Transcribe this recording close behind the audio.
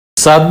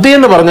സദ്യ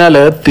എന്ന് പറഞ്ഞാൽ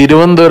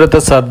തിരുവനന്തപുരത്തെ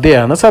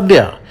സദ്യയാണ് സദ്യ.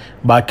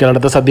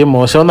 ബാക്കിയുള്ളടത്തെ സദ്യ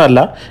മോശമൊന്നുമല്ല,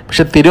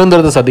 പക്ഷെ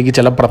തിരുവനന്തപുരത്തെ സദ്യക്ക്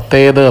ചില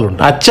പ്രത്യേകതകളുണ്ട്.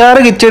 അച്ചാറ്,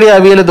 കിച്ചടി,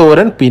 അവിയൽ,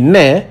 തോരൻ,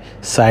 പിന്നെ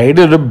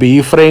സൈഡിൽ ഒരു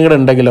ബീഫ് ഫ്രൈയും കൂടെ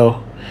ഉണ്ടെങ്കിലോ,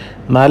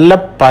 നല്ല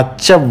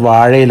പച്ച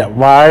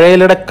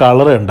വാഴയിലയുടെ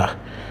കളർ ഉണ്ടാ,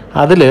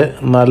 അതിൽ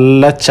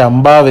നല്ല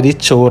ചമ്പാവരി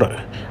ചോറ്,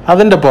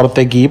 അതിൻ്റെ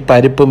പുറത്തേക്ക് ഈ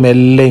പരിപ്പ്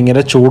മെല്ലെ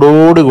ഇങ്ങനെ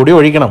ചൂടോടുകൂടി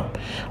ഒഴിക്കണം.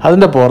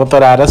 അതിൻ്റെ പുറത്ത്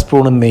ഒരു 1/2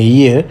 സ്പൂൺ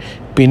നെയ്യ്,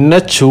 പിന്നെ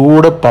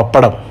ചൂട്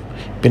പപ്പടം,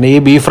 പിന്നെ ഈ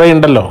ബീഫ് ഫ്രൈ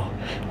ഉണ്ടല്ലോ,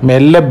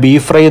 മെല്ലെ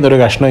ബീഫ് ഫ്രൈ എന്നൊരു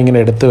കഷ്ണം ഇങ്ങനെ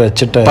എടുത്ത്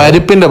വെച്ചിട്ട്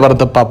പരിപ്പിൻ്റെ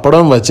പുറത്ത്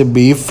പപ്പടവും വെച്ച്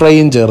ബീഫ്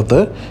ഫ്രൈയും ചേർത്ത്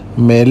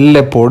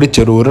മെല്ലെ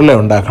പൊടിച്ചൊരു ഉരുള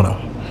ഉണ്ടാക്കണം.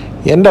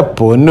 എൻ്റെ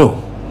പൊന്നു,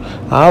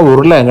 ആ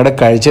ഉരുള അങ്ങോട്ട്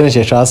കഴിച്ചതിന്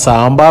ശേഷം ആ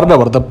സാമ്പാറിൻ്റെ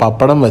പുറത്ത്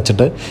പപ്പടം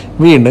വെച്ചിട്ട്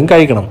വീണ്ടും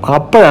കഴിക്കണം.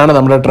 അപ്പോഴാണ്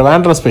നമ്മുടെ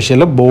ട്രിവാൻഡ്രം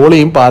സ്പെഷ്യൽ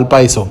ബോളിയും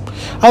പാൽപ്പായസവും.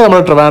 അത്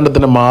നമ്മുടെ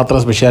ട്രിവാൻഡ്രത്തിൻ്റെ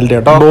മാത്രം സ്പെഷ്യാലിറ്റി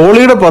കേട്ടോ.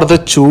 ബോളിയുടെ പുറത്ത്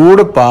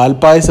ചൂട്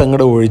പാൽപ്പായസം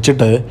അങ്ങോട്ട്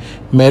ഒഴിച്ചിട്ട്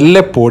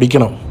മെല്ലെ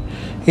പൊടിക്കണം,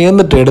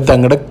 എന്നിട്ട് എടുത്ത്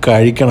അങ്ങോട്ട്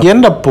കഴിക്കണം.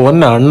 എൻ്റെ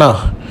പൊന്നണ്ണ,